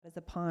is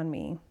upon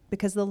me,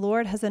 because the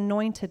Lord has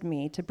anointed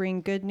me to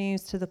bring good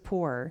news to the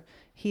poor.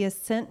 He has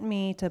sent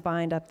me to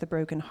bind up the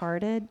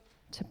brokenhearted,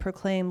 to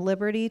proclaim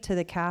liberty to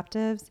the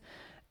captives,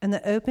 and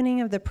the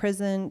opening of the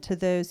prison to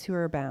those who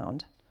are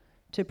bound,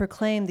 to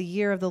proclaim the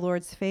year of the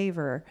Lord's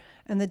favor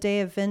and the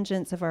day of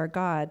vengeance of our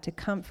God, to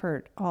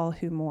comfort all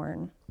who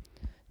mourn,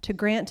 to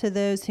grant to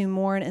those who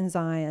mourn in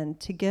Zion,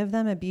 to give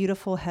them a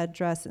beautiful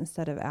headdress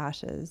instead of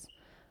ashes,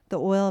 the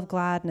oil of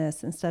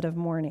gladness instead of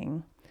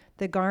mourning,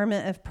 the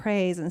garment of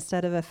praise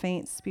instead of a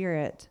faint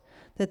spirit,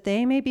 that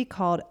they may be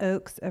called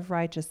oaks of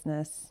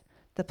righteousness,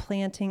 the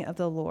planting of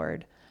the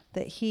Lord,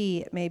 that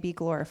he may be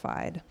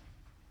glorified.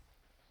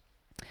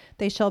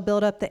 They shall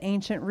build up the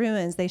ancient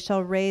ruins. They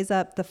shall raise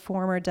up the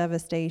former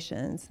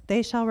devastations.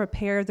 They shall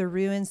repair the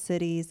ruined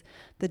cities,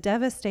 the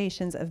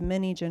devastations of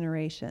many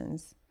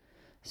generations.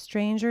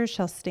 Strangers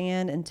shall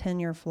stand and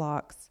tend your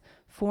flocks.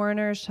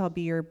 Foreigners shall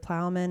be your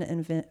plowmen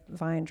and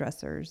vine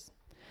dressers.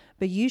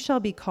 But you shall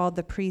be called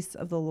the priests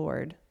of the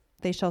Lord.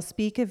 They shall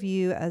speak of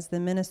you as the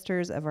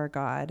ministers of our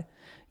God.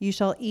 You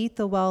shall eat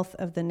the wealth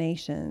of the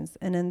nations,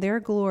 and in their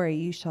glory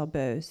you shall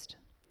boast.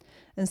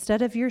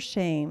 Instead of your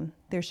shame,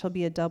 there shall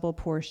be a double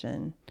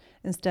portion.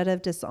 Instead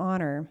of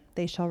dishonor,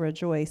 they shall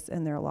rejoice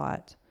in their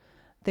lot.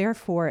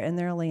 Therefore, in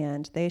their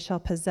land, they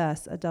shall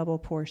possess a double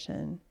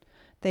portion.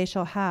 They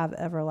shall have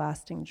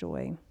everlasting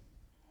joy.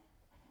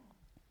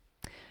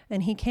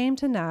 And he came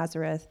to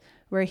Nazareth,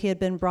 where he had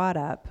been brought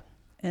up.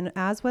 And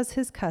as was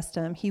his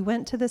custom, he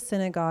went to the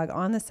synagogue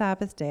on the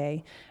Sabbath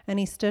day, and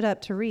he stood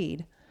up to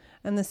read.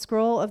 And the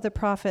scroll of the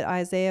prophet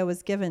Isaiah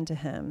was given to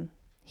him.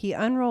 He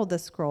unrolled the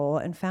scroll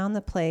and found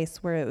the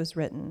place where it was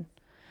written,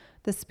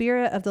 "The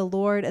Spirit of the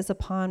Lord is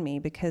upon me,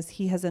 because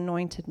he has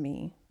anointed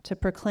me to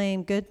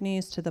proclaim good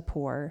news to the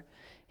poor.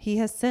 He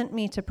has sent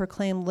me to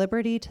proclaim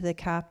liberty to the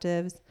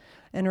captives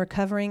and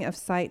recovering of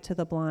sight to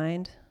the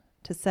blind,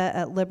 to set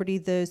at liberty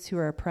those who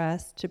are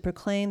oppressed, to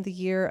proclaim the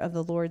year of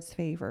the Lord's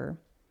favor."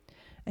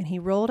 And he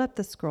rolled up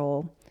the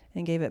scroll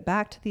and gave it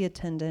back to the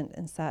attendant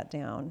and sat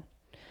down.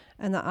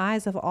 And the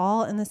eyes of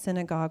all in the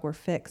synagogue were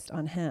fixed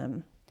on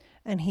him.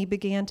 And he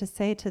began to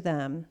say to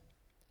them,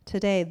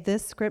 "Today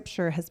this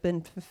scripture has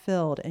been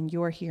fulfilled in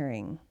your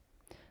hearing."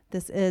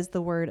 This is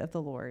the word of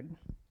the Lord.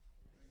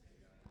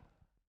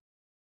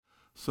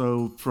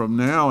 So from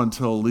now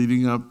until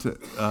leading up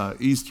to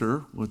Easter,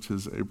 which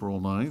is April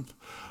 9th,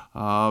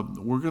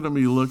 we're going to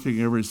be looking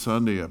every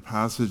Sunday at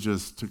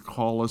passages to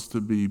call us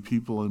to be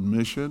people in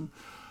mission.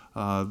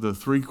 The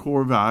three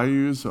core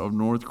values of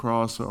North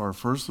Cross are,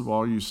 first of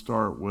all, you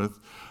start with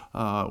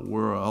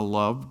we're a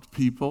loved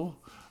people.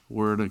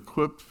 We're an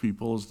equipped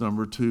people is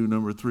number two.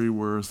 Number three,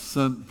 we're a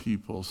sent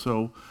people.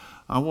 So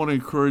I want to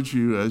encourage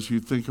you as you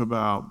think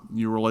about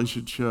your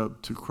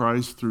relationship to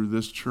Christ through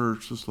this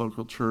church, this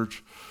local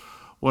church,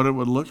 what it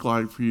would look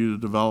like for you to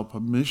develop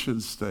a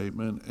mission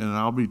statement. And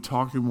I'll be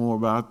talking more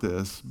about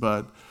this,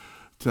 but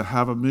to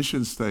have a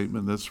mission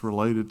statement that's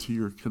related to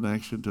your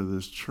connection to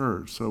this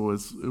church. So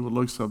it would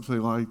look something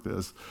like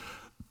this.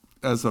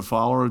 As a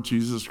follower of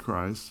Jesus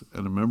Christ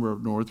and a member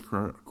of North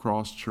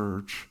Cross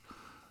Church,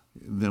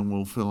 then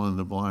we'll fill in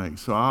the blank.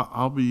 So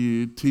I'll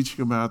be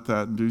teaching about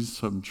that and do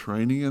some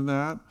training in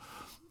that.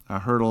 I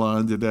heard a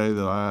line today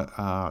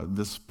that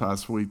this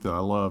past week that I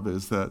love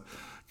is that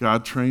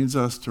God trains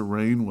us to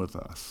reign with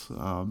us.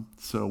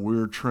 So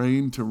we're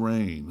trained to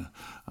reign.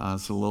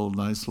 It's a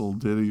nice little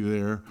ditty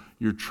there.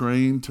 You're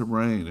trained to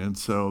reign. And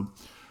so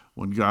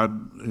when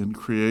God in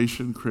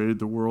creation created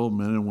the world,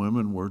 men and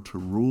women were to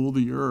rule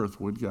the earth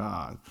with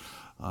God.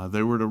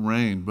 They were to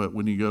reign. But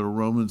when you go to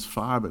Romans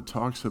 5, it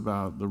talks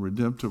about the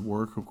redemptive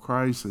work of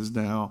Christ is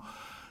now,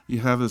 you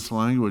have this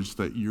language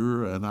that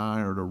you and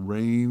I are to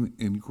reign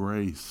in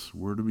grace.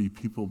 We're to be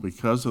people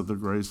because of the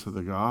grace of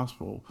the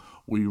gospel.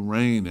 We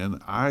reign,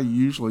 and I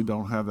usually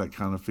don't have that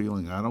kind of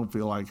feeling. I don't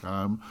feel like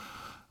I'm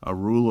a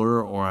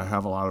ruler or I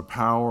have a lot of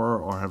power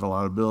or have a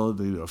lot of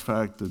ability to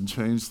affect and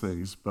change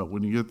things. But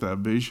when you get that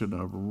vision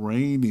of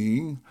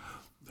reigning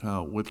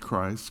with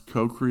Christ,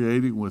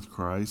 co-creating with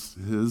Christ,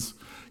 his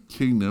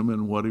kingdom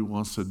and what he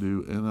wants to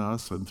do in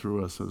us and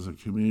through us as a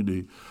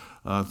community,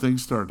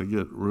 things start to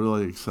get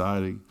really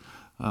exciting.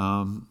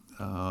 One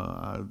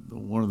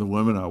of the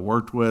women I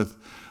worked with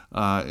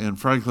in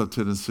Franklin,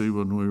 Tennessee,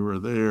 when we were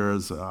there,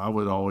 is I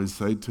would always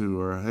say to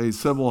her, "Hey,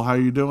 Sybil, how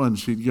you doing?"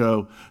 She'd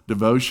go,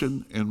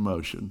 "Devotion in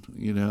motion."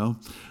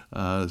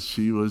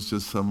 She was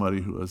just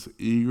somebody who was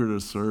eager to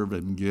serve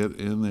and get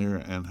in there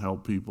and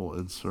help people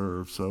and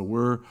serve. So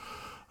we're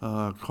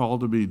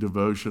called to be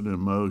devotion in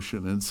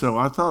motion. And so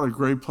I thought a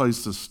great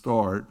place to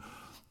start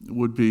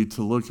would be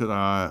to look at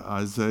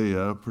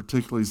Isaiah,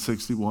 particularly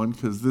 61,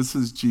 because this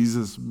is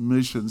Jesus'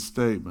 mission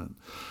statement.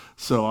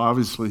 So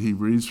obviously he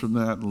reads from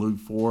that in Luke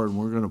 4, and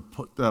we're going to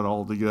put that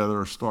all together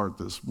or start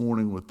this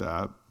morning with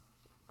that.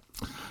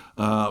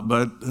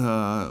 Let's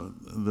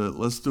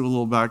do a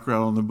little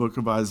background on the book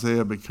of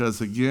Isaiah,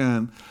 because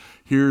again,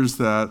 here's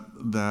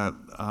that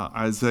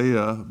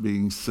Isaiah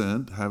being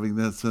sent, having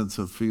that sense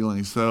of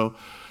feeling. So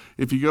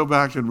if you go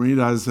back and read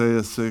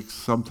Isaiah 6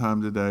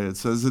 sometime today, it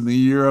says, "In the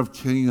year of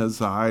King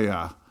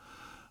Uzziah."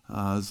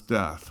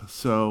 death.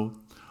 So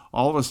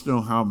all of us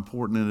know how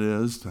important it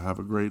is to have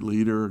a great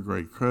leader, a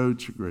great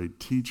coach, a great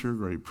teacher, a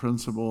great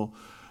principal.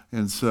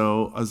 And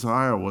so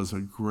Uzziah was a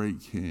great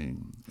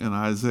king. And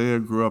Isaiah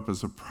grew up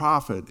as a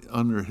prophet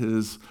under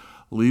his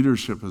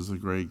leadership as a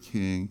great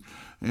king.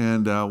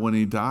 And when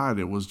he died,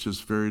 it was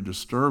just very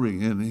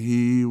disturbing, and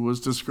he was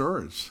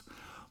discouraged.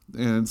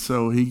 And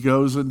so he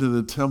goes into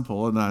the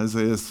temple in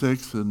Isaiah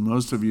 6, and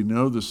most of you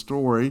know the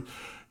story.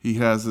 He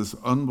has this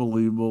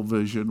unbelievable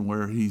vision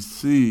where he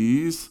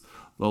sees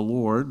the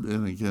Lord,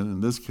 and again,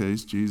 in this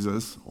case,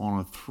 Jesus, on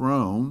a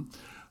throne.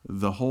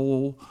 The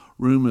whole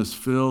room is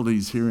filled.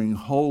 He's hearing,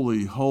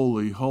 "Holy,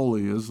 holy,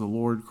 holy is the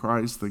Lord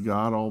Christ, the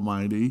God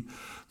Almighty."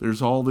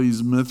 There's all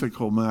these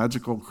mythical,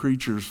 magical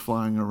creatures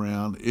flying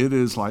around. It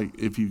is like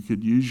if you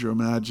could use your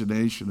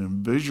imagination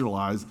and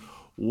visualize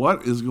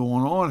what is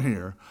going on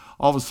here.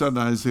 All of a sudden,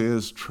 Isaiah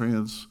is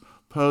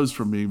transposed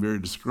from being very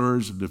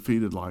discouraged and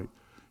defeated, like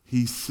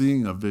he's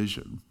seeing a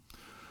vision.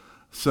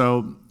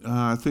 So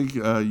I think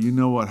you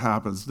know what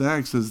happens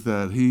next is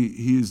that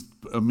he's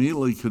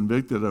immediately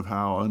convicted of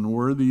how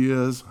unworthy he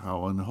is,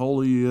 how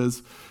unholy he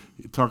is.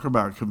 You talk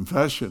about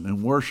confession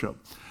and worship.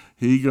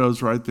 He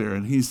goes right there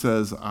and he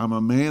says, "I'm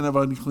a man of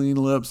unclean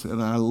lips,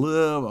 and I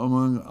live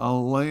among a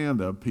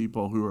land of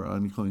people who are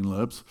unclean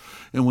lips."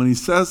 And when he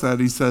says that,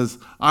 he says,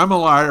 "I'm a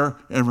liar,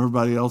 and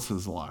everybody else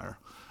is a liar."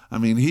 I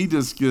mean, he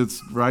just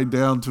gets right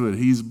down to it.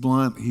 He's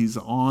blunt, he's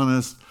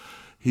honest,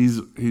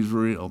 he's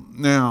real.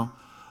 Now,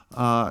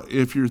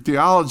 if your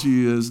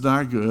theology is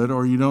not good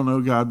or you don't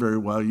know God very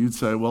well, you'd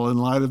say, well, in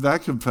light of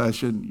that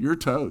confession, you're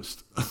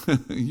toast.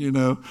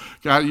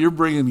 God, you're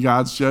bringing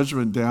God's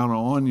judgment down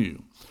on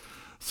you.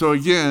 So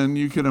again,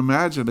 you can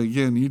imagine,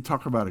 you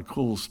talk about a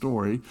cool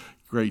story,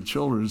 great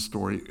children's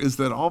story, is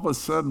that all of a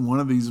sudden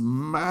one of these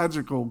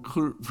magical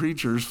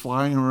creatures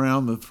flying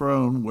around the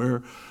throne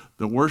where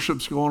the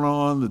worship's going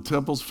on, the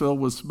temple's filled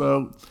with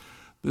smoke,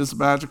 this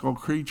magical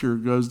creature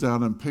goes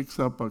down and picks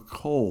up a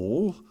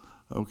coal,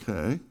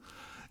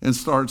 and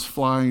starts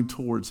flying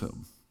towards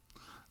him.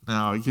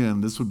 Now,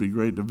 again, this would be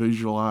great to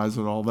visualize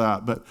and all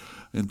that, but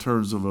in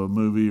terms of a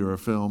movie or a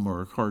film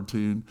or a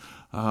cartoon,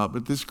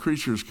 but this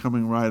creature is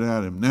coming right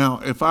at him.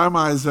 Now, if I'm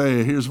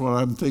Isaiah, here's what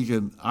I'm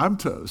thinking. I'm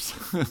toast.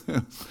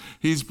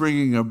 He's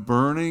bringing a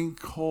burning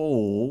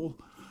coal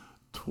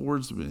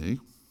towards me,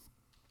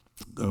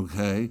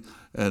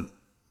 at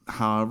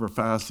however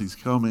fast he's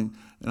coming,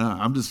 and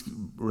I'm just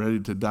ready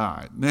to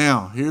die.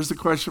 Now, here's the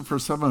question for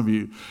some of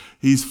you.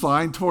 He's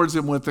flying towards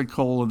him with the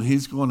coal, and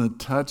he's going to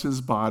touch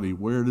his body.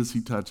 Where does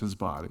he touch his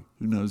body?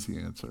 Who knows the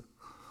answer?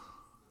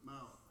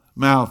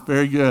 Mouth.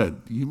 Very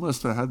good. You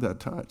must have had that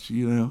touch,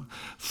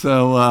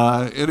 So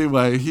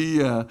anyway,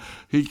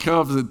 he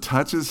comes and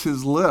touches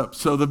his lips.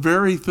 So the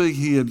very thing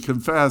he had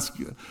confessed,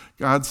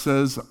 God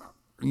says,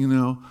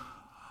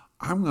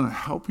 I'm going to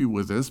help you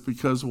with this,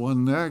 because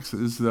next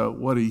is that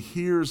what he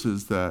hears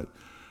is that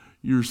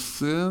your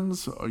sin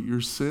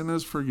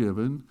is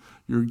forgiven,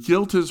 your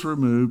guilt is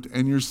removed,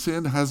 and your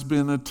sin has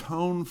been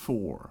atoned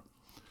for.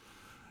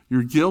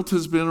 Your guilt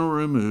has been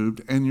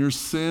removed, and your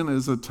sin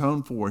is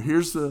atoned for.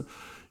 Here's the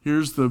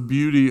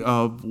beauty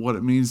of what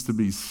it means to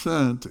be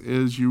sent,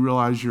 is you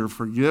realize you're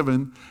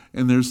forgiven,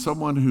 and there's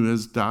someone who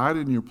has died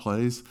in your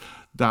place,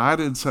 died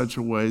in such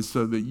a way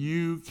so that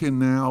you can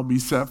now be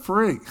set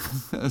free.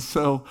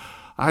 So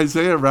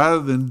Isaiah,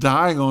 rather than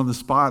dying on the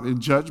spot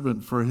in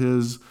judgment for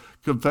his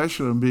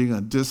confession of being a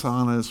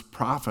dishonest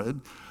prophet,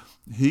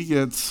 he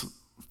gets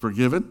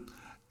forgiven,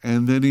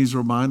 and then he's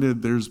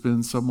reminded there's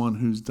been someone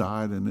who's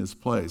died in his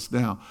place.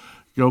 Now,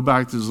 go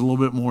back, there's a little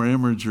bit more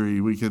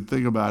imagery we can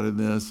think about in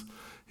this.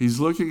 He's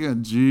looking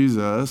at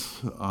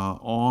Jesus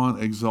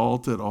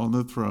exalted on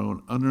the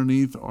throne.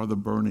 Underneath are the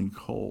burning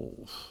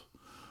coals.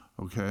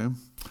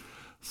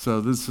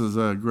 So this is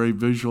a great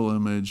visual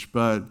image,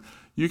 but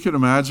you can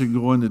imagine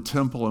going to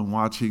temple and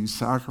watching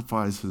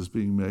sacrifices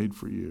being made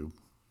for you,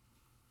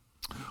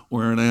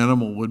 where an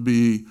animal would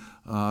be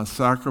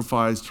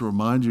sacrificed to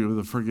remind you of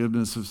the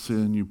forgiveness of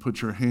sin. You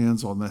put your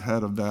hands on the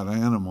head of that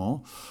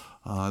animal.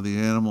 The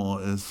animal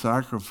is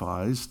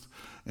sacrificed,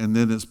 and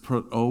then it's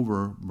put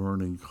over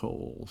burning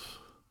coals.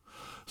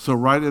 So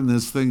right in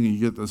this thing, you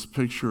get this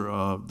picture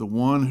of the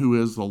one who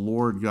is the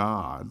Lord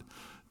God.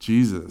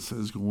 Jesus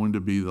is going to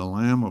be the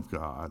Lamb of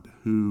God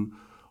who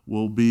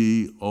will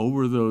be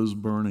over those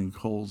burning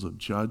coals of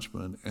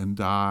judgment and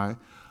die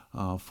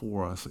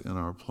for us in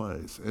our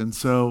place. And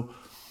so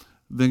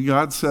then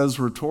God says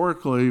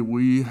rhetorically,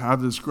 we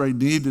have this great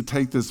need to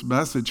take this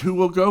message. Who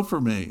will go for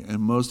me?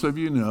 And most of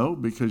you know,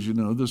 because you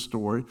know the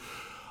story,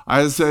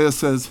 Isaiah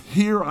says,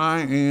 "Here I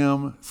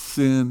am,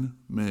 send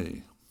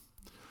me."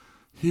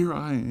 Here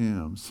I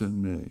am,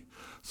 send me.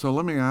 So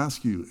let me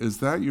ask you, is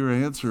that your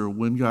answer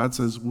when God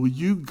says, will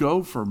you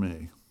go for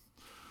me?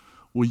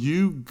 Will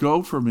you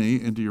go for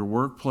me into your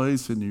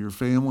workplace, into your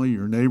family,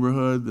 your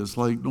neighborhood, this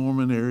Lake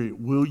Norman area?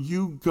 Will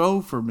you go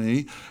for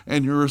me?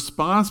 And your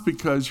response,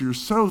 because you're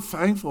so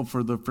thankful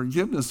for the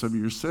forgiveness of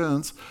your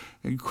sins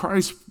and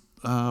Christ's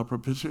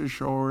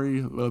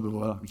propitiatory,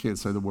 I can't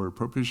say the word,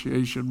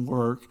 propitiation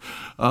work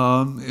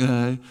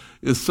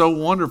is so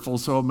wonderful,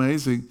 so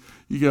amazing.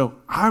 You go,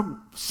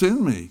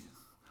 send me.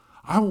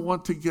 I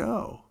want to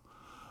go.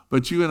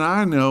 But you and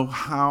I know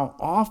how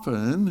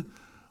often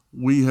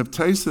we have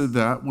tasted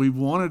that. We've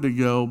wanted to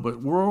go,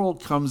 but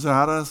world comes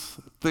at us,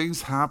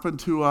 things happen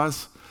to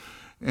us,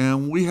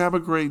 and we have a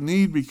great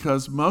need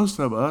because most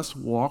of us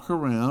walk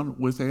around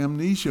with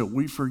amnesia.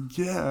 We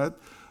forget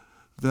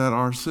that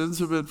our sins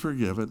have been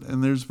forgiven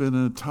and there's been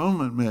an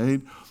atonement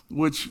made,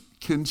 which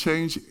can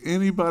change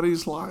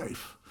anybody's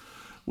life,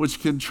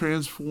 which can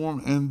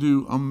transform and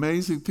do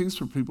amazing things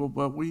for people,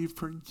 but we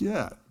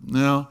forget.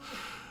 Now,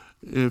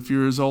 if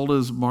you're as old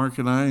as Mark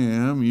and I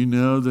am, you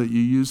know that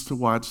you used to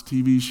watch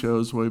TV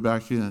shows way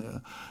back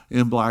in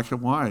black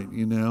and white,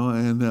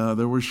 and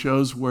there were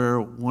shows where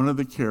one of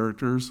the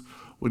characters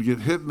would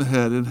get hit in the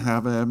head and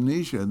have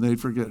amnesia, and they'd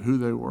forget who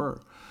they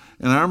were.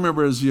 And I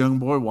remember as a young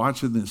boy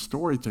watching this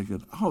story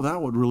thinking,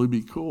 that would really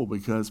be cool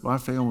because my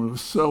family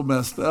was so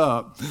messed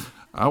up.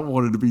 I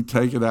wanted to be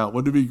taken out.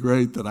 Wouldn't it be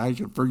great that I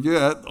could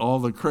forget all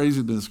the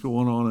craziness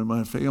going on in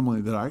my family,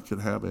 that I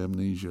could have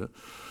amnesia?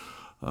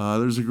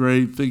 There's a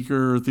great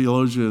thinker,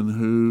 theologian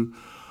who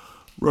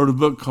wrote a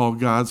book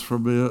called God's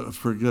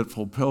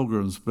Forgetful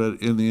Pilgrims,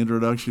 but in the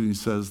introduction he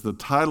says, the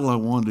title I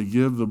wanted to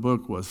give the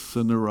book was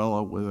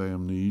Cinderella with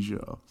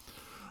Amnesia.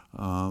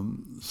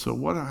 So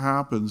what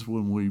happens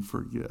when we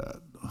forget?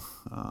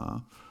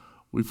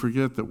 We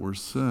forget that we're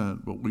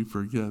sent, but we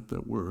forget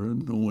that we're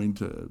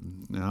anointed.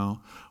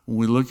 Now, when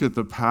we look at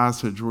the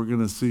passage, we're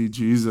going to see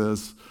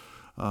Jesus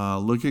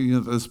looking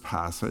at this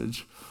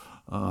passage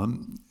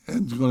and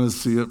going to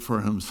see it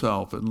for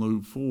himself in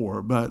Luke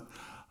 4. But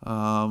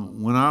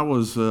when I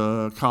was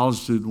a college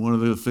student, one of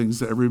the things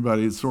that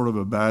everybody, it's sort of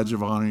a badge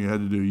of honor you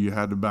had to do, you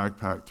had to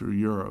backpack through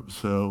Europe.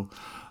 So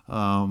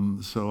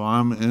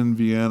I'm in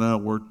Vienna,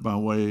 worked my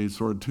way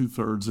sort of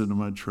 2/3 into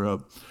my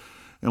trip.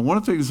 And one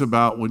of the things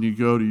about when you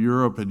go to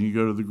Europe and you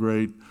go to the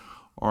great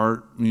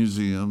art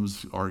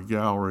museums, art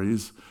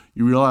galleries,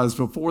 you realize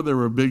before there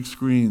were big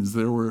screens,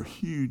 there were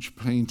huge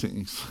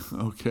paintings,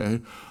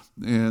 okay?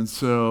 And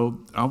so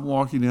I'm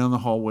walking down the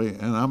hallway,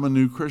 and I'm a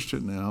new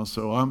Christian now,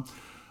 so I'm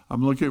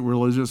looking at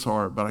religious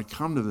art, but I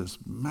come to this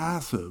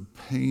massive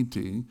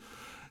painting,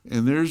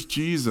 and there's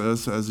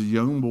Jesus as a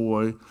young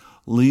boy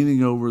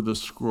leaning over the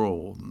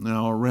scroll.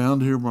 Now,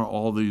 around him are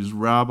all these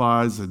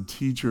rabbis and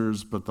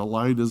teachers, but the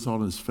light is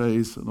on his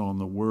face and on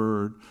the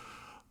word.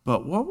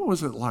 But what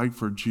was it like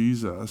for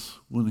Jesus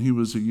when he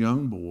was a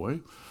young boy,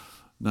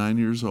 9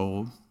 years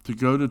old, to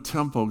go to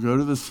temple, go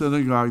to the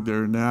synagogue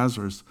there in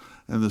Nazareth,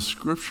 and the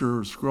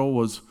scripture scroll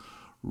was,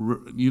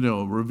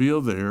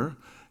 revealed there,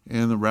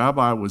 and the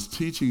rabbi was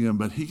teaching him,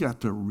 but he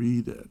got to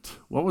read it.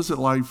 What was it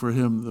like for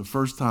him the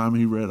first time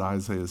he read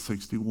Isaiah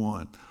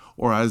 61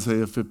 or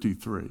Isaiah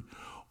 53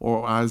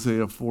 or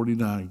Isaiah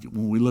 49?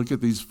 When we look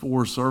at these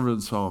 4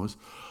 servant songs,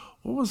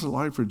 what was it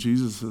like for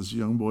Jesus as a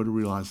young boy to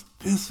realize,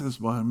 this is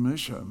my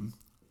mission.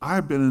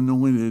 I've been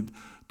anointed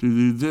to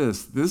do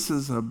this. This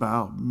is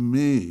about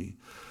me.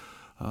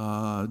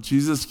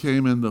 Jesus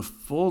came in the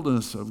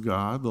fullness of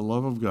God, the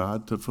love of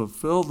God, to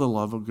fulfill the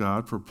love of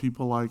God for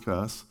people like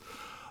us.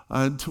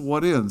 And to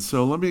what end?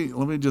 So let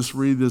me just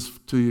read this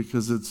to you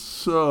because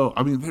it's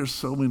there's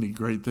so many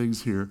great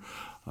things here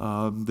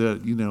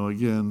that,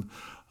 again,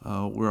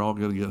 we're all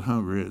going to get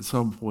hungry at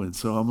some point.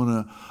 So I'm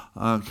going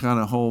to kind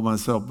of hold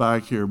myself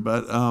back here.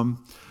 But,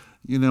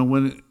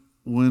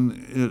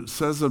 when it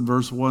says in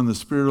verse 1, the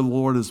Spirit of the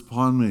Lord is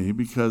upon me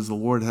because the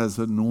Lord has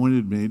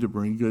anointed me to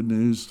bring good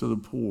news to the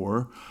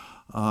poor.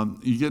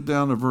 You get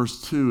down to verse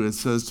 2, it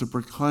says to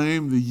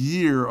proclaim the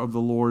year of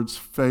the Lord's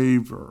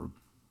favor.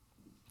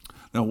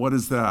 Now, what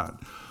is that?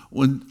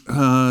 When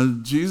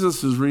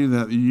Jesus is reading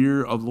that, the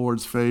year of the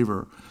Lord's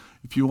favor,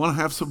 if you want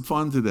to have some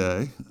fun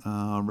today,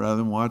 rather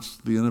than watch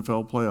the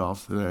NFL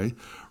playoffs today,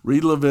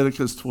 read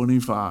Leviticus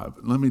 25.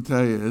 Let me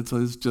tell you,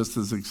 it's just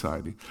as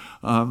exciting.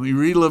 You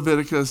read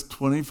Leviticus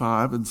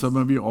 25, and some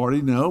of you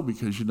already know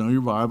because you know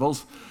your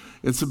Bibles,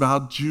 it's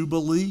about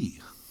Jubilee.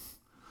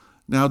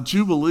 Now,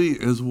 Jubilee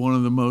is one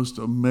of the most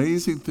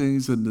amazing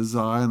things in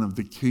design of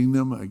the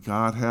kingdom that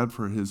God had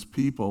for his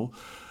people,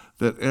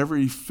 that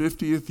every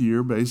 50th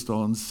year, based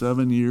on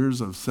 7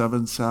 years of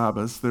 7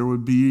 Sabbaths, there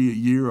would be a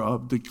year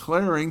of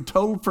declaring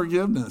total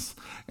forgiveness,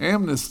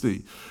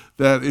 amnesty,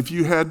 that if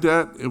you had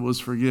debt, it was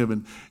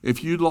forgiven.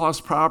 If you'd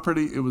lost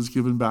property, it was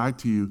given back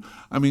to you.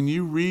 I mean,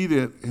 you read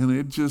it, and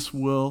it just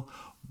will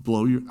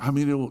blow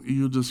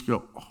you'll just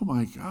go, oh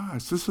my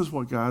gosh, this is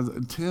what God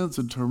intends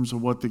in terms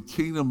of what the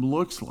kingdom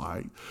looks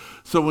like.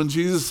 So when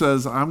Jesus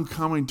says, I'm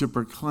coming to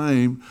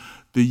proclaim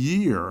the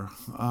year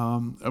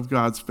of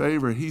God's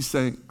favor, he's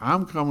saying,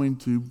 I'm coming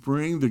to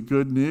bring the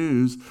good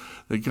news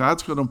that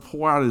God's going to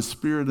pour out his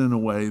Spirit in a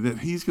way that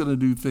he's going to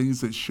do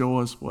things that show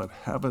us what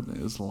heaven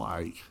is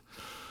like.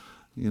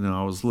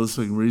 I was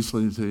listening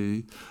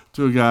recently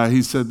to a guy,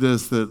 he said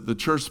this, that the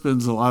church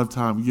spends a lot of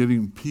time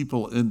getting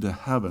people into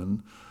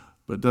heaven,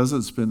 but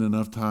doesn't spend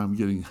enough time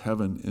getting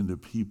heaven into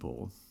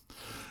people.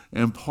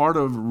 And part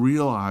of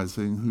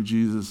realizing who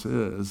Jesus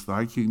is,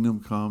 thy kingdom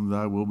come,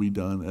 thy will be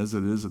done as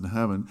it is in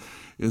heaven,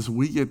 is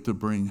we get to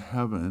bring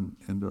heaven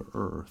into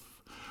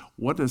earth.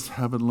 What does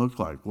heaven look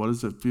like? What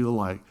does it feel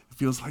like? It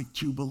feels like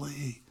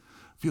jubilee.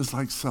 It feels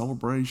like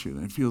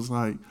celebration. It feels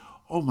like,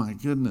 oh my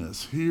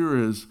goodness, here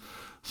is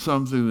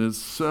something that's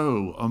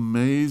so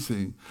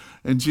amazing.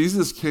 And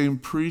Jesus came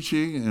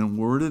preaching in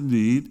word and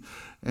deed,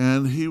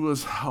 and he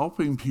was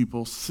helping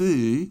people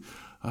see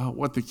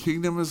what the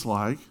kingdom is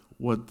like,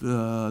 what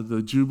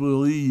the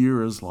Jubilee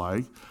year is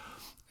like.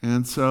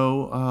 And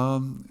so,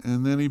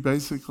 and then he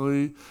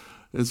basically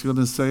is going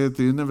to say at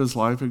the end of his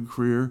life and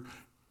career,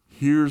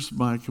 here's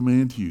my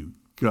command to you,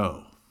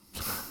 go,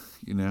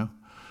 you know.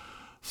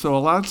 So a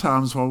lot of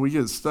times why we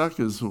get stuck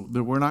is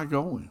that we're not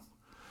going.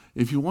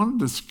 If you want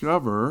to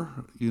discover,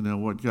 you know,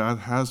 what God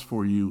has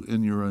for you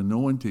in your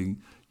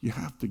anointing, you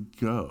have to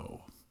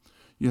go.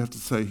 You have to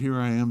say, here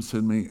I am,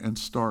 send me, and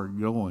start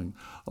going.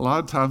 A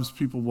lot of times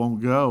people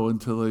won't go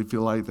until they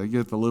feel like they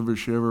get the liver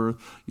shiver,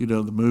 you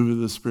know, the move of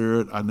the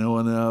Spirit. I know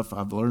enough.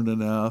 I've learned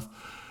enough.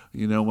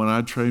 You know, when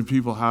I train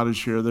people how to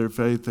share their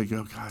faith, they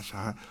go, gosh,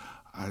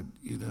 I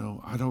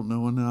don't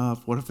know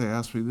enough. What if they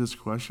ask me this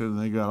question and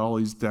they got all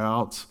these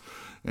doubts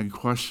and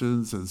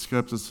questions and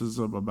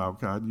skepticism about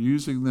God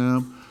using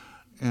them?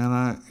 And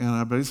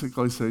I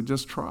basically say,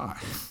 just try,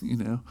 you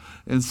know,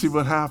 and see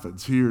what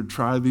happens. Here,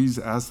 try these,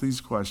 ask these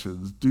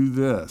questions, do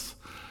this.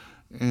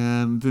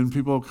 And then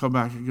people will come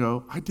back and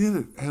go, I did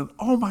it. And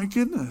oh my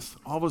goodness,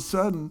 all of a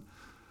sudden,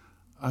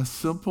 a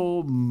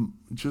simple,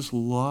 just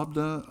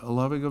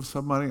loving of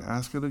somebody,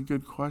 asking a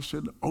good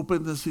question,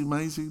 open this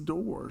amazing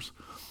doors.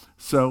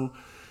 So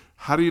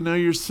how do you know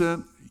you're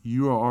sent?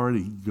 You are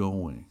already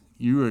going.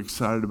 You are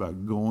excited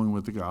about going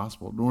with the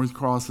gospel. North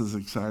Cross is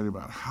excited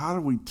about how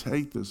do we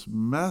take this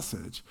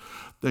message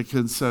that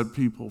can set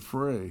people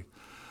free.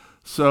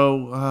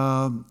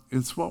 So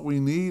it's what we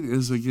need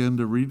is, again,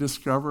 to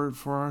rediscover it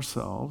for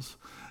ourselves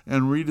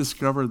and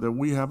rediscover that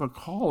we have a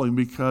calling,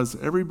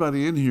 because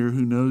everybody in here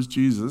who knows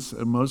Jesus,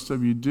 and most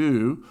of you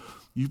do,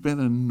 you've been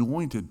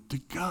anointed to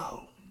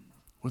go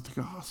with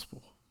the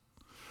gospel.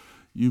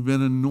 You've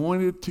been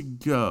anointed to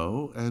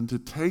go and to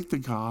take the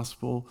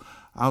gospel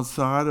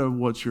outside of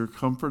what's your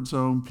comfort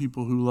zone,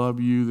 people who love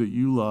you that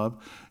you love,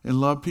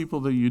 and love people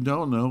that you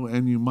don't know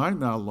and you might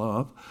not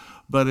love,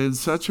 but in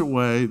such a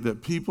way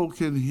that people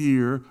can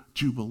hear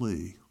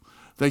Jubilee.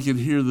 They can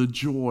hear the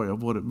joy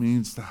of what it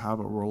means to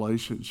have a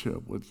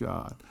relationship with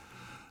God.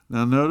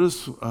 Now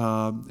notice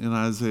in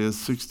Isaiah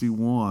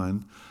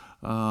 61,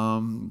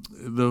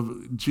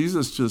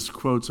 Jesus just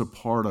quotes a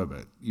part of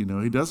it. You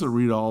know, he doesn't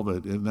read all of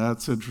it, and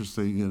that's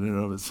interesting in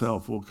and of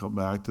itself. We'll come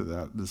back to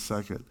that in a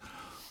second.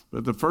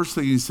 But the first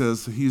thing he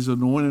says, he's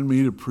anointed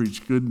me to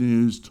preach good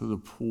news to the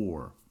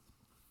poor.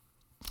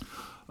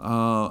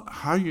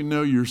 How you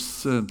know you're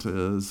sent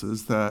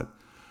is that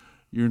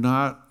you're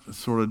not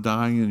sort of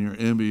dying in your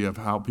envy of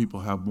how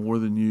people have more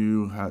than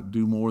you,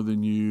 do more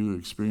than you,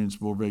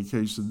 experience more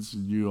vacations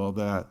than you, all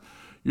that.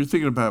 You're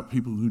thinking about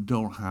people who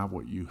don't have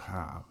what you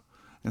have,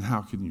 and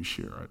how can you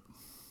share it?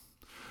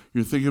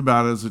 You're thinking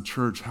about, as a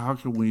church, how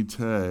can we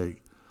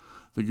take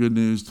the good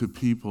news to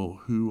people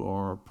who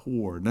are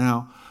poor?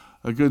 Now,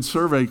 a good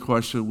survey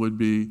question would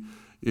be,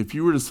 if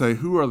you were to say,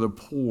 who are the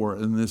poor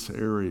in this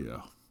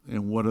area,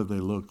 and what do they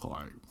look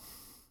like?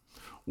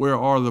 Where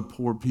are the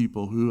poor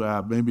people who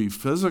have maybe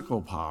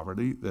physical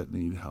poverty that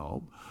need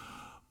help?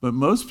 But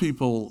most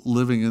people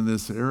living in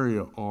this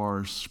area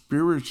are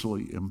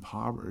spiritually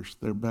impoverished.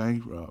 They're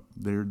bankrupt.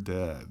 They're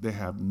dead. They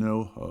have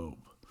no hope.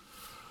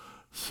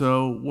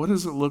 So what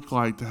does it look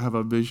like to have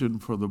a vision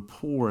for the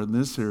poor in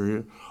this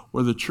area,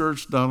 where the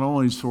church not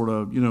only sort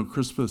of,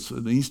 Christmas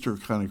and Easter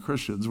kind of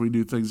Christians, we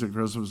do things at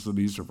Christmas and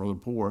Easter for the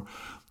poor.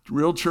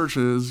 Real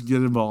churches get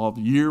involved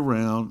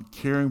year-round,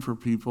 caring for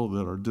people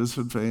that are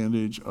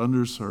disadvantaged,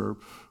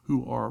 underserved,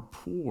 who are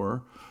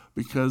poor,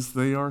 because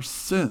they are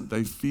sent.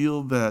 They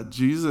feel that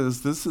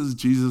this is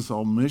Jesus'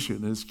 own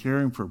mission, is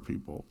caring for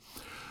people.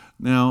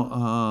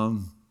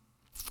 Now,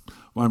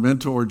 my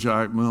mentor,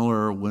 Jack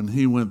Miller, when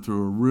he went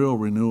through a real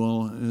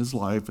renewal in his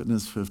life in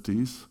his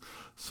 50s,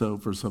 so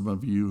for some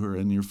of you who are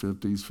in your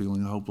 50s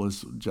feeling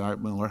hopeless, Jack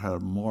Miller had a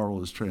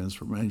marvelous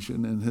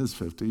transformation in his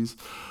 50s.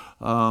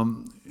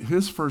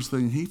 His first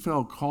thing, he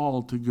felt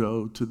called to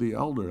go to the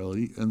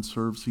elderly and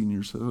serve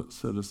senior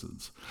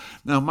citizens.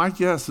 Now, my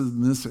guess is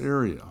in this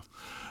area,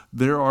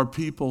 there are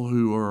people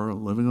who are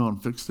living on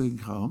fixed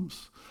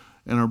incomes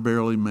and are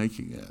barely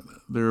making it.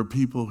 There are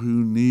people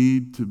who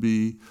need to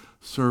be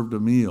served a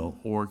meal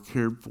or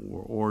cared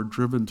for or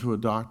driven to a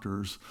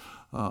doctor's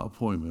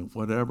appointment,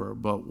 whatever.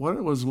 But what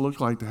it was look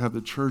like to have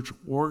the church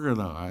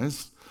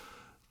organized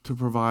to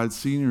provide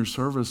senior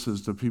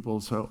services to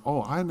people. So,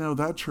 I know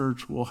that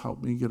church will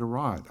help me get a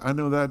ride. I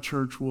know that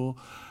church will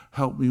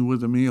help me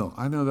with a meal.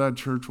 I know that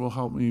church will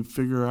help me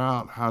figure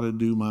out how to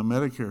do my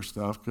Medicare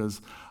stuff because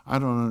I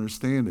don't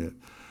understand it.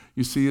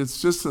 You see,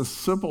 it's just a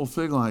simple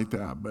thing like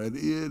that, but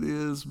it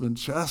is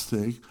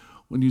majestic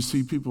when you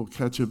see people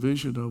catch a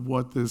vision of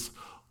what this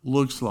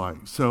looks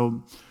like.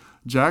 So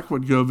Jack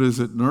would go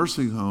visit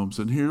nursing homes,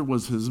 and here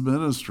was his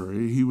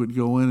ministry. He would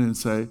go in and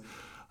say,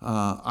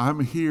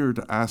 I'm here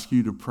to ask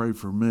you to pray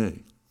for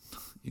me.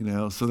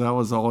 So that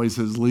was always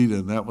his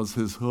lead-in. That was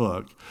his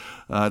hook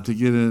to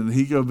get in.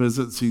 He'd go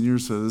visit senior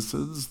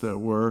citizens that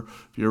were,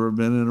 if you ever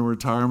been in a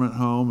retirement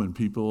home and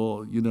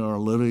people, are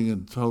living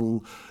in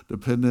total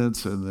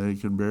dependence and they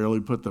can barely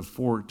put the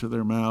fork to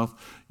their mouth,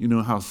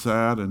 how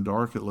sad and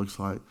dark it looks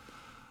like.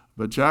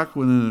 But Jack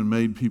went in and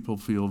made people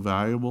feel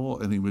valuable,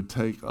 and he would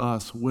take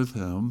us with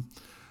him,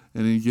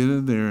 and he'd get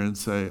in there and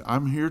say,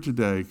 I'm here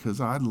today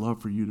because I'd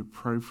love for you to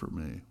pray for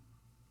me.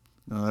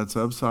 Now, that's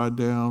upside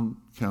down,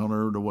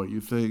 counter to what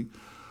you think.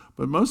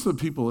 But most of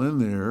the people in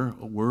there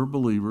were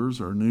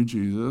believers or knew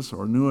Jesus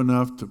or knew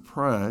enough to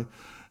pray.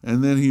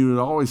 And then he would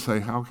always say,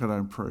 how can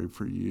I pray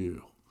for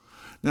you?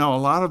 Now, a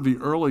lot of the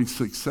early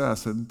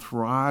success and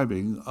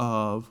thriving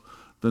of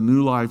the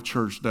New Life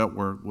Church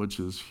Network, which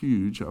is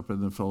huge up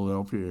in the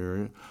Philadelphia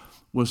area,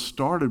 was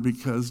started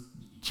because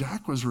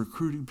Jack was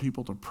recruiting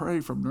people to pray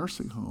from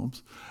nursing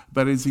homes.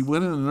 But as he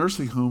went in a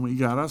nursing home, he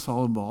got us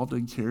all involved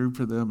in caring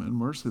for them and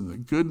nursing them. The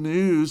good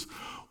news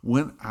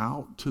went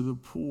out to the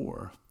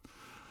poor.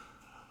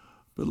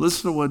 But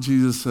listen to what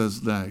Jesus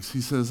says next.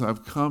 He says,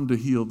 I've come to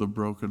heal the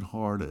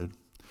brokenhearted.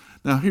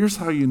 Now, here's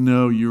how you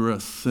know you're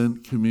a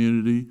sent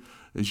community,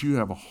 is you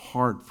have a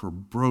heart for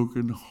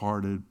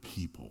brokenhearted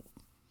people.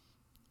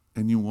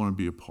 And you want to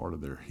be a part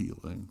of their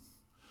healing.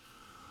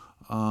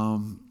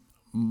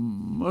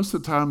 Most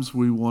of the times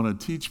we want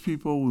to teach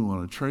people, we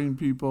want to train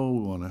people,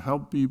 we want to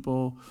help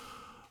people,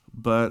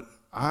 but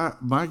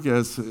my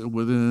guess,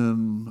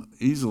 within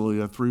easily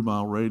a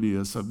 3-mile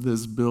radius of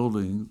this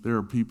building, there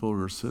are people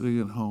who are sitting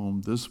at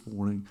home this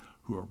morning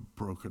who are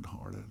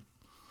brokenhearted.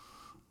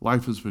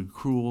 Life has been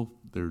cruel,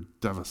 they're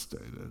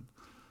devastated.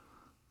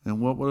 And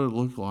what would it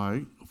look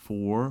like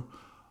for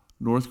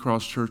North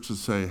Cross Church to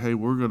say, hey,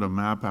 we're going to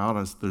map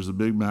out, there's a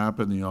big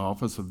map in the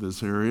office of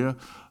this area,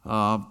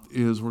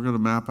 is we're going to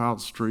map out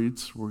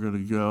streets. We're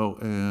going to go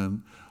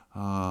and,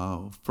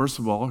 first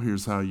of all,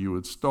 here's how you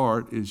would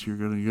start, is we're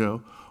going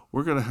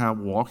to have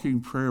walking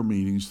prayer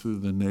meetings through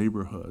the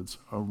neighborhoods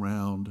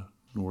around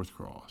North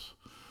Cross.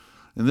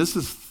 And this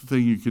is the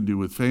thing you can do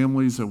with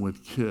families and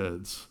with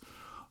kids.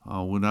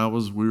 When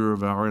we were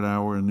of Hour and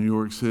Hour in New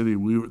York City,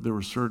 there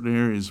were certain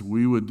areas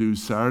we would do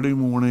Saturday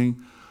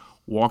morning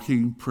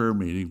walking prayer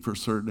meeting for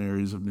certain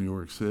areas of New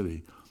York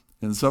City.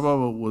 And some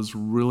of it was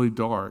really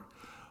dark.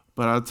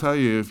 But I'll tell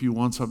you, if you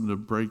want something to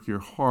break your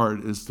heart,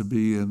 is to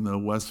be in the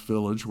West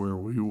Village where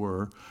we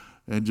were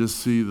and just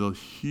see the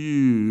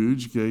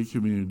huge gay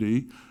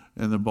community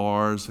and the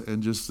bars,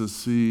 and just to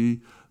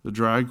see the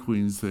drag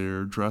queens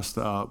there dressed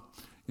up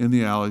in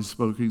the alley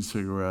smoking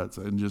cigarettes,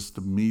 and just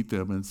to meet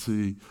them and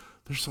see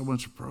there's so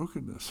much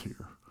brokenness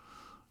here,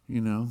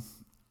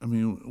 I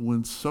mean,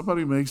 when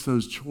somebody makes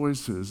those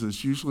choices,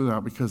 it's usually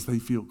not because they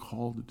feel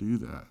called to do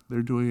that.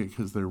 They're doing it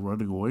because they're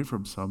running away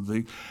from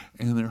something,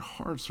 and their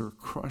hearts are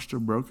crushed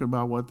and broken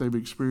by what they've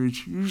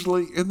experienced,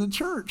 usually in the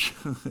church,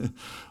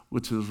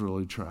 which is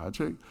really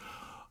tragic.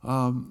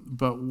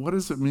 But what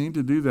does it mean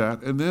to do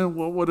that? And then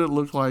what would it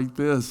look like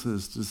this,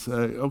 is to say,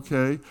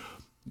 okay,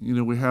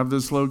 we have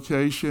this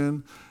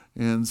location,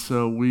 and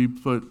so we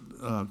put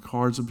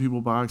cards in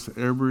people's box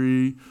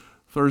every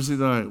Thursday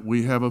night.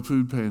 We have a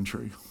food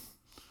pantry.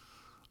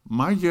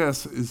 My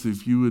guess is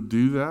if you would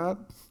do that,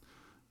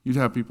 you'd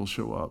have people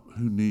show up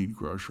who need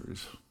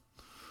groceries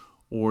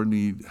or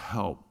need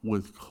help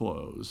with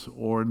clothes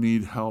or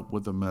need help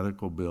with a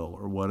medical bill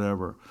or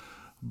whatever.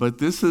 But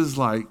this is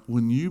like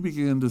when you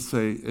begin to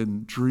say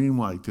and dream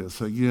like this.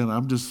 Again,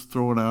 I'm just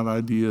throwing out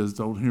ideas.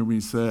 Don't hear me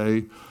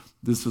say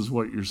this is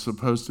what you're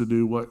supposed to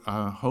do. What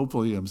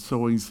hopefully I'm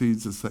sowing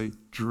seeds to say,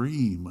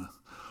 dream.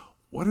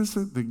 What is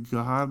it that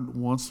God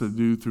wants to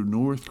do through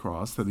North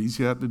Cross that he's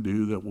yet to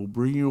do that will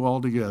bring you all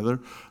together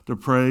to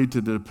pray,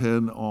 to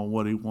depend on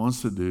what he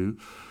wants to do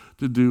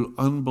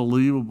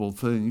unbelievable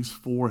things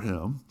for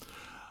him.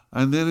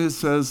 And then it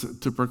says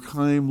to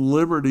proclaim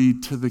liberty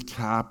to the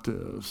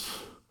captives,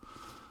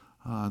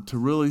 to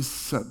really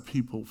set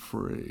people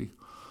free.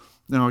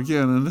 Now,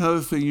 again,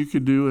 another thing you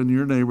could do in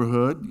your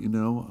neighborhood,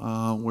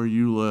 where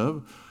you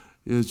live,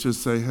 is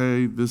just say,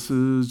 hey, this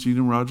is Gene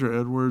and Roger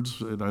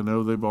Edwards, and I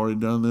know they've already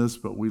done this,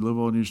 but we live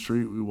on your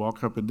street. We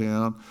walk up and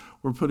down.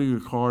 We're putting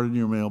a card in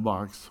your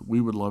mailbox. We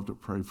would love to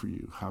pray for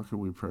you. How can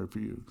we pray for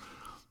you?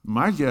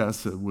 My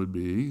guess it would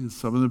be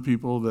some of the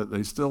people that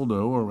they still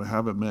know or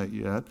haven't met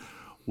yet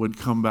would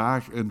come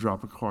back and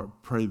drop a card,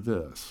 pray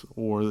this,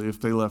 or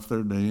if they left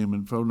their name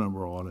and phone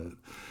number on it.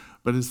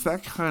 But it's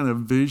that kind of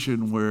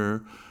vision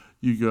where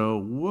you go,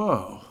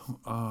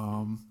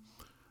 whoa,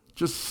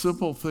 just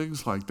simple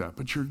things like that.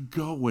 But you're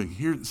going.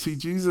 Here, see,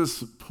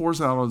 Jesus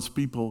pours out on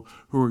people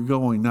who are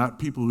going, not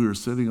people who are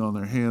sitting on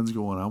their hands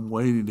going, I'm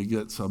waiting to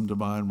get some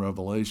divine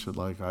revelation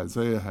like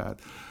Isaiah had.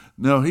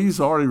 No, he's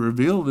already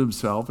revealed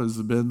himself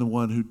as been the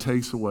one who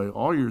takes away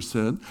all your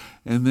sin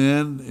and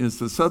then is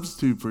the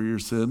substitute for your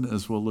sin,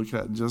 as we'll look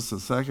at in just a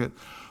second.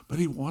 But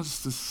he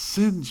wants to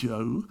send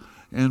you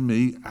and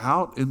me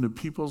out into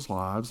people's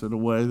lives in a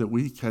way that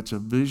we catch a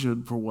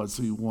vision for what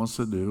he wants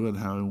to do and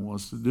how he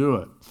wants to do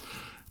it.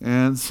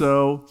 And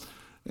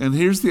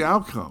here's the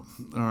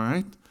outcome, all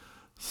right?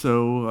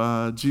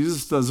 So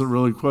Jesus doesn't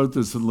really quote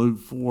this in Luke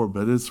 4,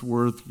 but it's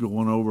worth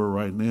going over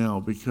right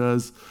now,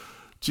 because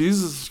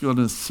Jesus is going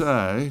to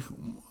say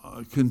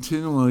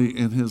continually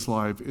in his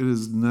life, it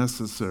is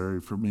necessary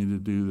for me to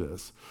do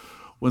this.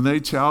 When they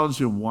challenge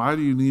him, why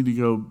do you need to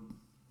go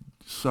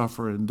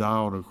suffer and die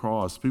on a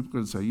cross? People are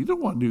going to say, you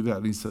don't want to do that.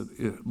 And he said,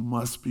 it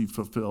must be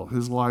fulfilled.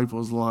 His life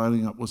was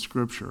lining up with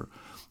Scripture.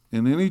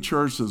 And any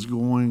church that's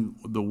going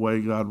the way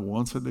God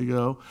wants it to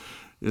go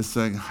is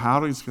saying, how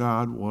does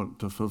God want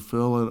to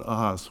fulfill in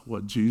us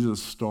what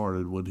Jesus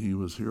started when he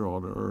was here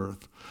on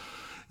earth?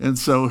 And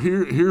so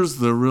here's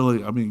the really,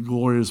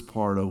 glorious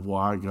part of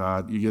why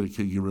God, you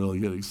really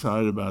get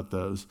excited about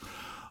those.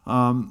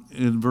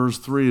 In verse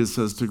 3, it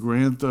says, to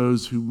grant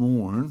those who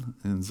mourn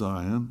in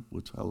Zion,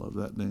 which I love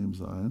that name,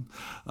 Zion,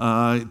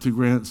 to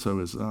grant, so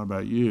it's not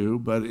about you,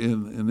 but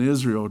in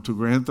Israel, to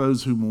grant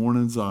those who mourn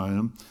in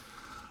Zion,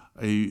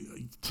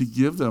 to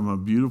give them a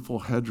beautiful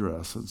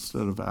headdress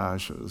instead of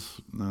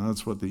ashes. Now,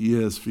 that's what the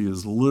ESV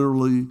is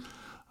literally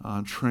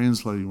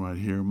translating right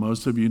here.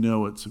 Most of you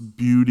know it's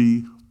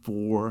beauty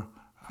for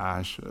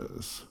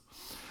ashes.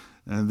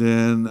 And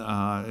then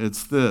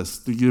it's this,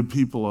 to give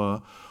people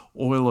a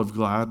oil of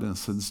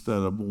gladness instead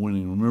of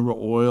mourning. Remember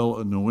oil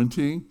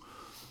anointing?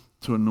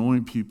 To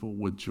anoint people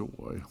with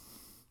joy.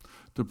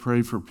 To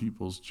pray for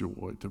people's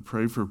joy. To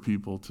pray for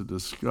people to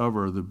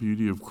discover the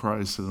beauty of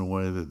Christ in a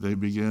way that they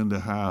begin to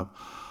have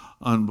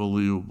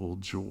unbelievable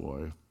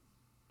joy.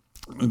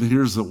 And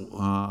here's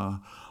the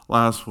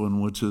last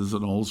one, which is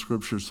an old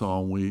scripture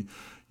song we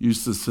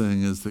used to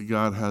sing, is that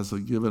God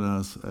hasn't given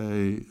us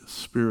a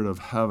spirit of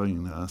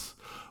heaviness,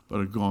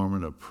 but a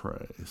garment of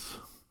praise.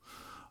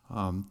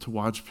 To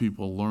watch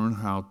people learn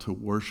how to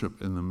worship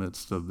in the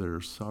midst of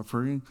their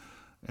suffering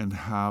and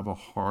have a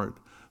heart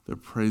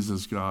that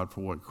praises God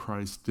for what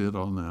Christ did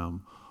on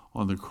them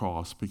on the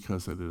cross,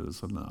 because it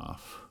is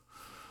enough.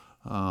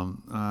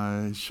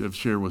 I have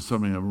shared with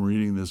some of you, I'm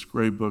reading this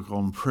great book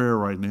on prayer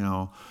right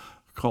now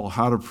called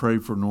How to Pray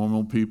for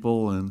Normal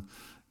People. And,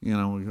 we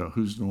go,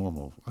 who's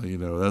normal?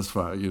 That's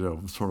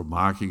fine. Sort of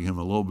mocking him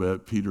a little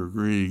bit, Pete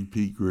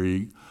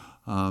Greig.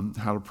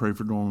 How to Pray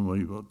for Normal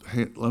People.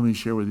 Hey, let me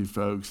share with you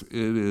folks,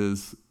 it'll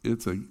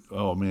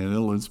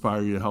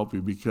inspire you to help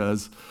you,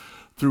 because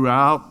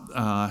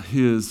throughout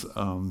his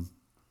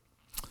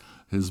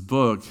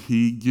book,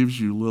 he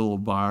gives you little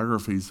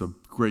biographies of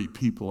great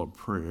people of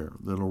prayer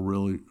that'll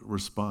really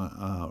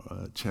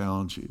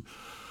challenge you.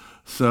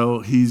 So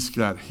he's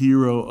got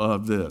hero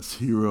of this,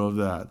 hero of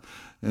that.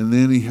 And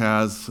then he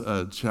has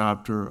a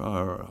chapter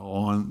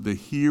on the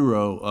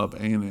hero of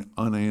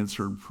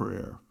unanswered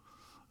prayer.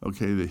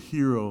 Okay, the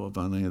hero of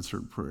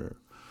unanswered prayer.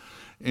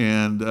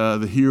 And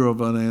the hero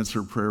of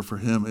unanswered prayer for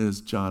him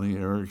is Joni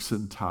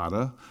Eareckson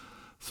Tada.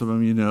 Some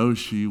of you know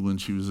when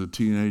she was a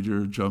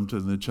teenager, jumped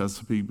in the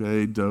Chesapeake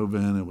Bay, dove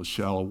in, it was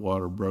shallow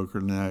water, broke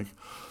her neck.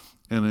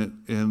 And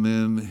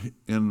then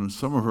in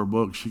some of her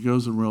books, she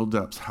goes in real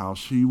depths how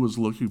she was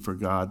looking for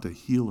God to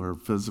heal her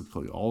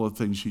physically, all the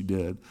things she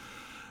did.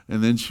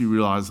 And then she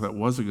realized that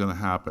wasn't going to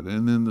happen.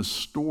 And then the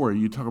story,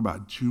 you talk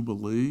about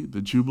Jubilee,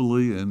 the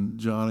Jubilee in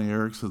Joni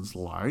Eareckson's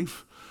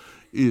life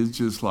is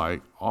just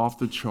like off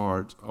the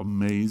charts,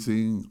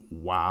 amazing,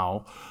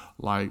 wow.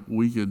 Like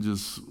we could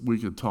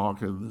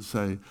talk and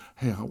say,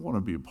 hey, I want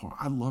to be a part.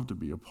 I'd love to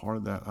be a part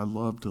of that. I'd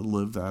love to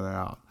live that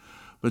out.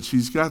 But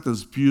she's got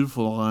this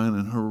beautiful line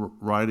in her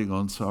writing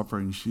on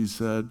suffering. She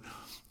said,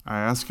 I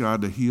asked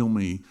God to heal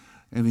me,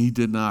 and he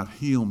did not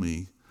heal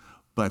me,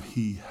 but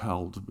he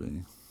held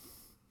me.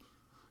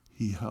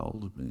 He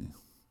held me.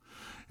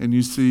 And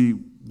you see,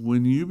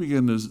 when you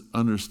begin to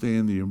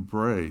understand the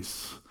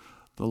embrace,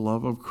 the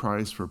love of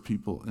Christ for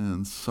people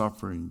in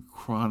suffering,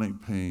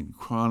 chronic pain,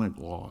 chronic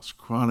loss,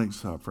 chronic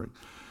suffering,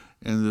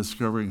 and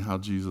discovering how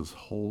Jesus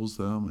holds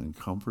them and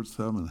comforts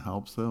them and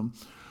helps them,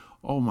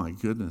 oh my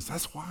goodness,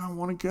 that's why I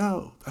want to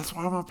go. That's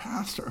why I'm a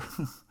pastor.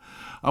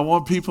 I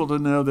want people to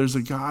know there's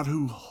a God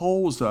who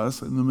holds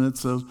us in the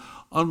midst of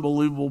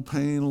unbelievable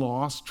pain,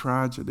 loss,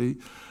 tragedy,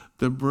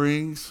 that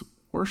brings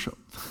worship,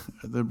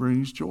 that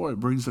brings joy,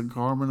 brings a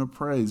garment of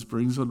praise,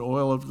 brings an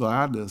oil of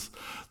gladness,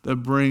 that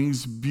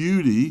brings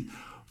beauty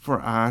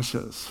for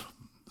ashes.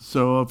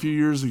 So a few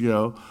years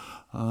ago,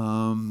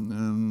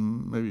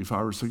 and maybe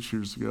 5 or 6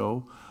 years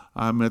ago,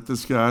 I met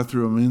this guy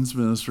through a men's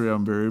ministry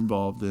I'm very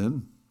involved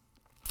in.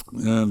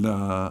 And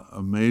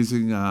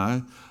amazing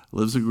guy,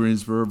 lives in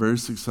Greensboro, very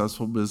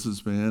successful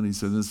businessman.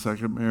 He's in his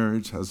second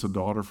marriage, has a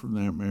daughter from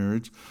that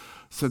marriage.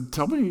 Said,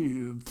 tell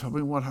me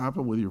what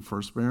happened with your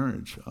first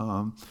marriage.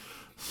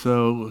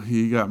 So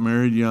he got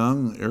married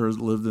young,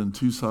 lived in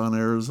Tucson,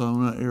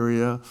 Arizona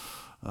area,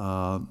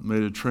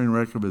 made a train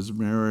wreck of his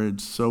marriage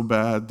so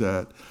bad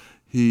that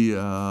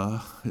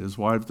His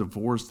wife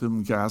divorced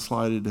him,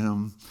 gaslighted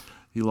him.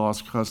 He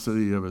lost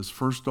custody of his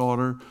first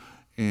daughter,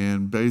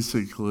 and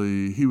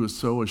basically he was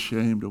so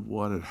ashamed of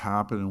what had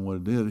happened and what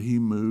it did. He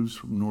moves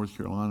from North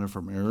Carolina,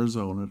 from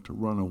Arizona, to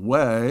run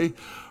away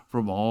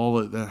from all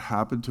that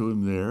happened to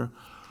him there.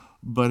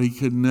 But he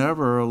could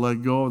never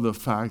let go of the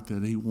fact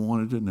that he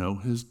wanted to know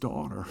his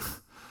daughter,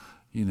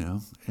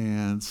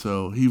 And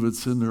so he would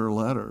send her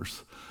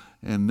letters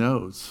and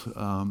notes,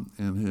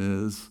 and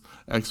his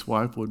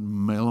ex-wife would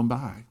mail them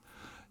back.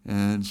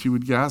 And she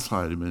would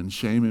gaslight him and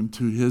shame him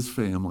to his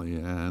family.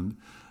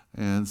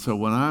 And so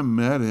when I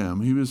met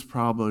him, he was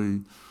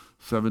probably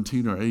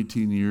 17 or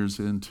 18 years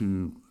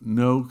into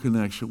no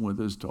connection with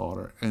his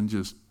daughter and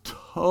just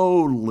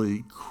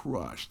totally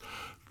crushed,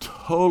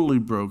 totally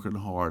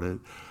brokenhearted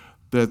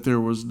that there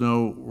was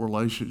no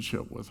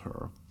relationship with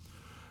her.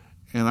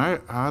 And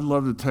I'd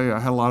love to tell you, I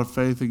had a lot of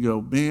faith and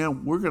go,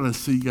 man, we're going to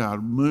see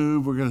God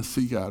move. We're going to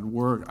see God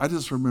work. I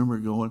just remember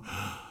going,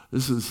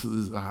 this is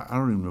I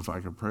don't even know if I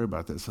can pray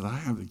about this. And I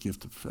have the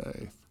gift of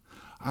faith.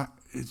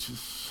 It's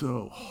just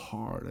so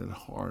hard and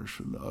harsh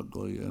and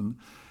ugly. And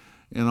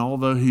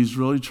although he's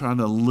really trying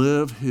to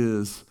live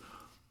his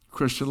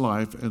Christian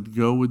life and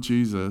go with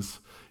Jesus,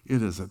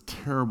 it is a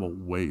terrible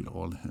weight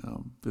on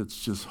him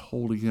that's just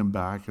holding him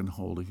back and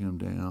holding him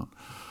down.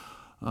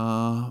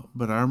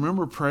 But I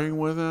remember praying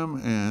with him,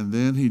 and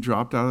then he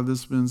dropped out of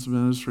this men's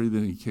ministry.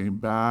 Then he came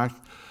back,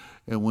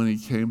 and when he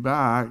came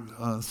back,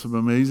 some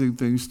amazing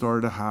things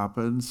started to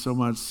happen, so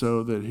much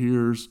so that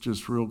here's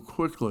just real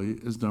quickly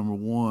is number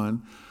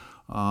one,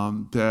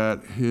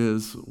 that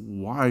his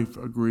wife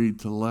agreed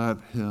to let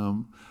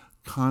him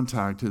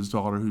contact his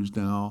daughter, who's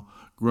now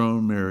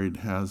grown, married,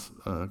 has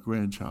a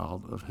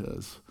grandchild of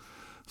his.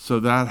 So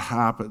that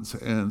happens,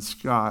 and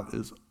Scott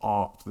is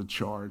off the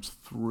charts,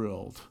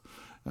 thrilled.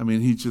 I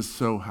mean, he's just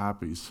so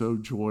happy, so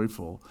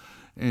joyful.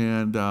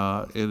 And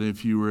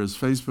if you were his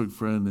Facebook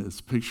friend,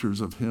 it's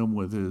pictures of him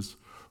with his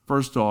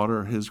first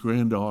daughter, his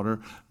granddaughter,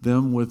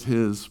 them with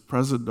his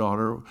present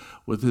daughter,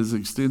 with his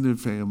extended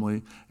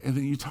family. And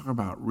then you talk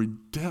about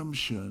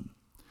redemption.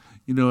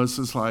 It's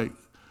just like,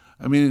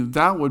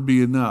 that would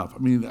be enough.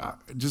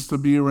 Just to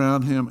be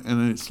around him,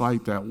 and it's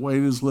like that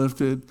weight is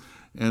lifted.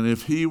 And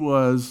if he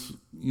was,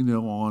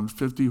 on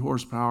 50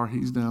 horsepower,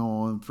 he's now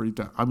on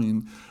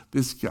 3,000.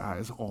 This guy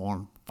is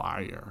on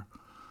fire.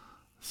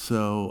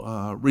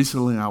 So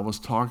recently I was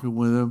talking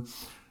with him,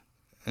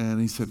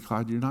 and he said,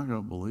 Clyde, you're not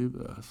going to believe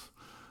this.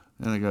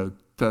 And I go,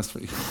 test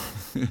me.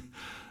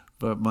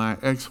 But my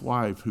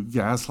ex-wife, who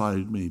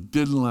gaslighted me,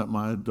 didn't let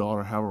my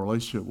daughter have a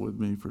relationship with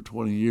me for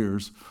 20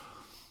 years,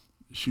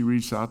 she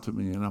reached out to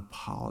me and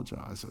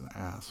apologized and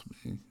asked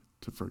me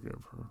to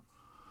forgive her.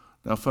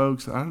 Now,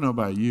 folks, I don't know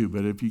about you,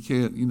 but if you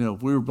can't,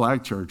 if we were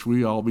Black Church,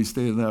 we'd all be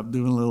standing up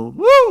doing a little,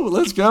 woo,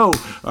 let's go.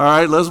 All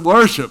right, let's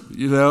worship,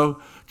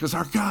 because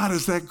our God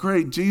is that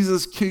great.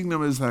 Jesus'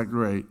 kingdom is that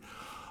great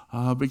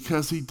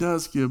because he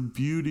does give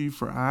beauty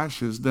for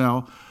ashes.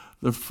 Now,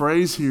 the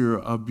phrase here,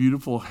 a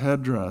beautiful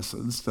headdress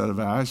instead of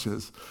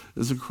ashes,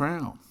 is a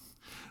crown.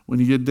 When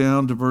you get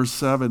down to verse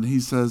 7, he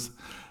says,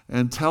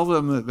 and tell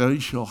them that they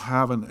shall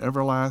have an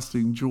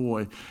everlasting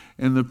joy.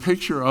 And the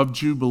picture of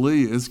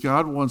Jubilee is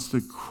God wants to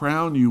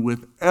crown you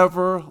with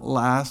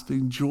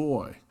everlasting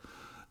joy,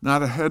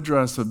 not a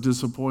headdress of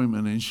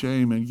disappointment and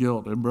shame and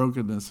guilt and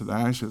brokenness and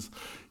ashes.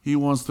 He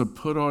wants to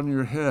put on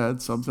your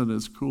head something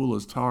as cool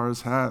as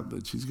Tara's hat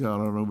that she's got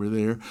on over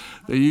there,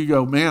 that you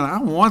go, man, I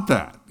want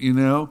that,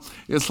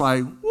 It's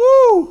like,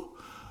 woo,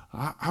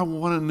 I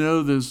want to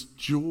know this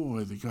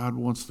joy that God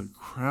wants to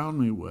crown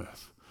me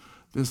with.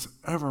 This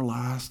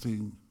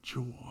everlasting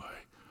joy.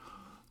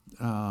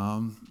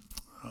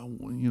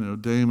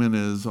 Damon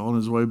is on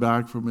his way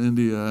back from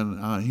India,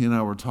 and he and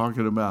I were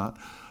talking about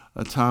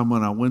a time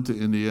when I went to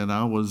India, and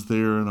I was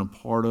there in a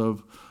part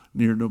of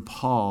near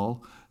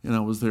Nepal, and I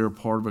was there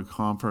part of a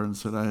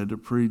conference that I had to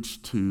preach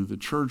to the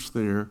church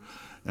there,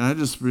 and I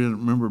just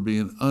remember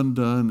being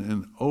undone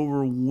and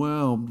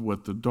overwhelmed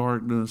with the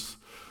darkness.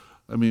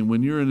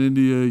 When you're in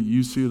India,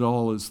 you see it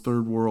all as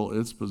third world.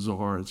 It's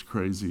bizarre, it's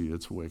crazy,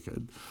 it's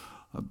wicked.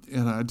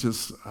 And I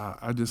just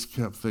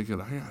kept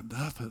thinking, I got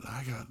nothing.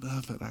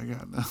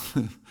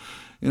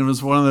 And it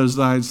was one of those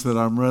nights that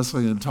I'm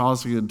wrestling and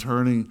tossing and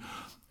turning,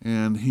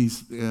 and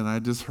I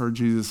just heard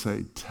Jesus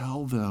say,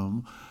 tell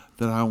them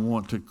that I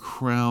want to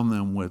crown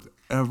them with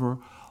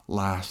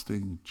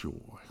everlasting joy.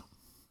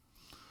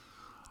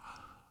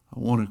 I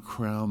want to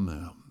crown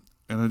them.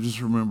 And I just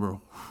remember,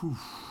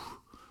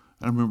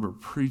 I remember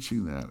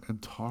preaching that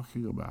and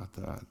talking about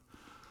that.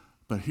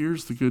 But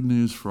here's the good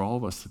news for all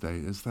of us today,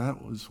 is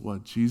that was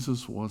what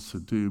Jesus wants to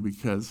do,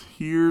 because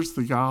here's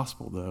the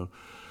gospel, though.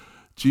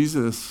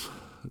 Jesus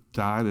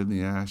died in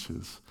the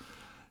ashes.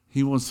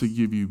 He wants to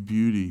give you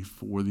beauty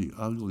for the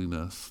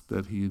ugliness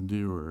that he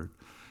endured.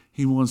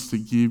 He wants to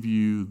give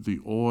you the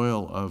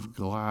oil of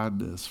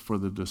gladness for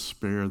the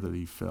despair that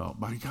he felt.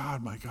 My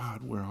God,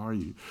 where are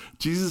you?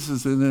 Jesus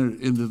is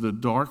into the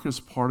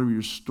darkest part of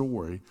your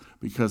story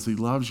because he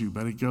loves you,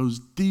 but it goes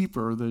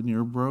deeper than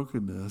your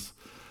brokenness.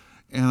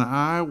 And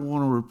I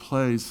want to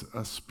replace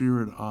a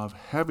spirit of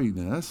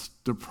heaviness,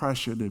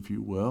 depression, if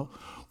you will,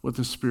 with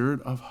a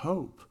spirit of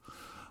hope.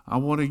 I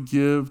want to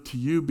give to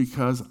you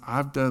because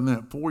I've done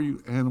that for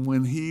you. And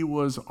when he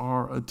was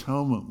our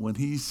atonement, when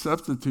he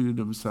substituted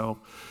himself,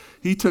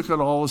 he took on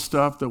all the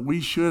stuff that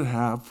we should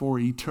have for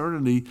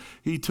eternity.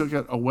 He took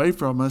it away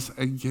from us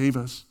and gave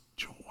us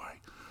joy,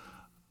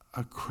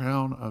 a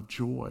crown of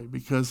joy,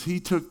 because he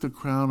took the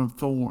crown of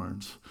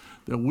thorns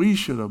that we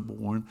should have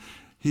borne.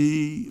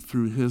 He,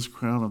 through his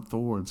crown of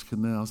thorns,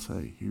 can now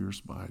say,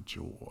 here's my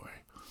joy.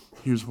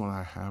 Here's what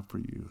I have for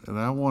you. And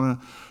I want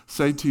to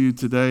say to you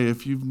today,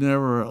 if you've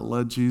never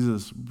let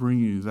Jesus bring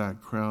you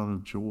that crown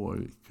of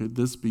joy, could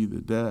this be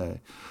the day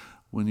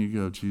when you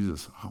go,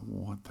 Jesus, I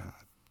want that.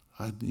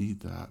 I need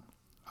that.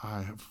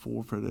 I have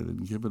forfeited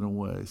and given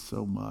away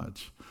so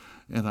much.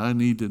 And I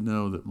need to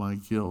know that my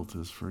guilt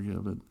is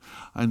forgiven.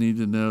 I need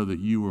to know that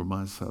you were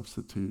my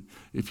substitute.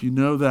 If you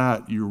know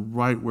that, you're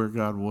right where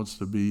God wants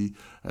to be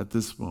at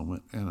this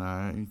moment. And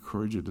I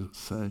encourage you to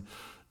say,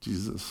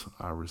 Jesus,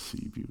 I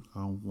receive you.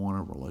 I want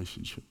a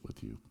relationship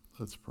with you.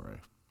 Let's pray.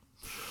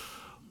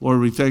 Lord,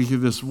 we thank you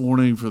this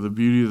morning for the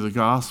beauty of the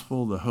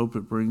gospel, the hope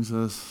it brings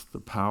us, the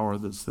power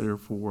that's there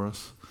for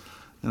us.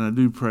 And I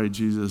do pray,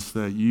 Jesus,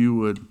 that you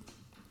would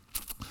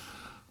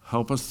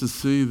help us to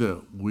see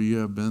that we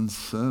have been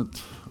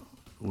sent.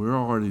 We're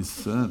already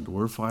sent.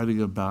 We're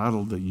fighting a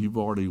battle that you've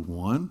already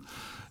won.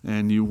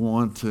 And you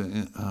want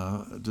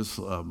to just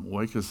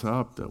wake us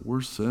up that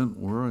we're sent,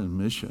 we're in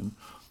mission.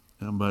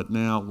 But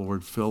now,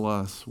 Lord, fill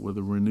us with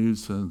a renewed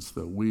sense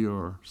that we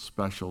are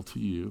special to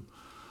you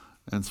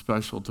and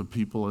special to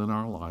people in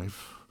our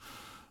life,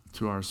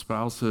 to our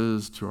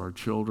spouses, to our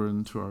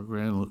children, to our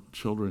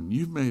grandchildren.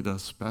 You've made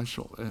us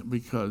special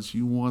because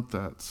you want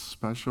that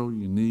special,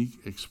 unique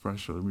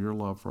expression of your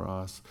love for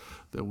us,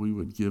 that we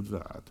would give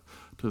that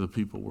to the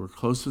people we're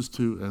closest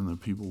to and the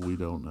people we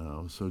don't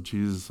know. So,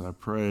 Jesus, I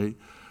pray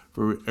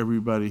for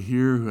everybody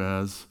here who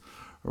has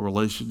a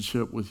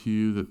relationship with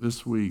you, that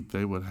this week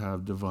they would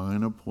have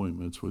divine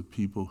appointments with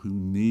people who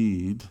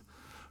need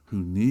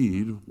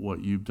what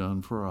you've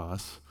done for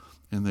us,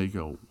 and they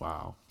go,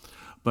 wow.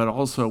 But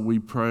also we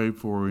pray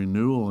for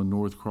renewal in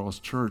North Cross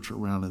Church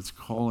around its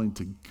calling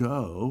to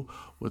go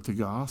with the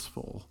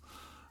gospel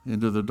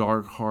into the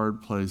dark,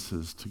 hard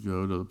places, to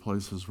go to the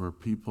places where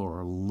people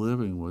are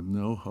living with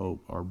no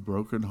hope, are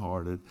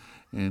brokenhearted,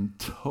 and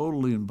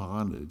totally in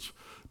bondage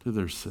to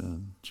their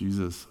sin.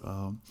 Jesus,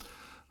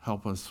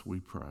 help us, we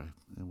pray.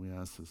 And we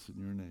ask this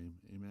in your name.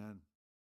 Amen.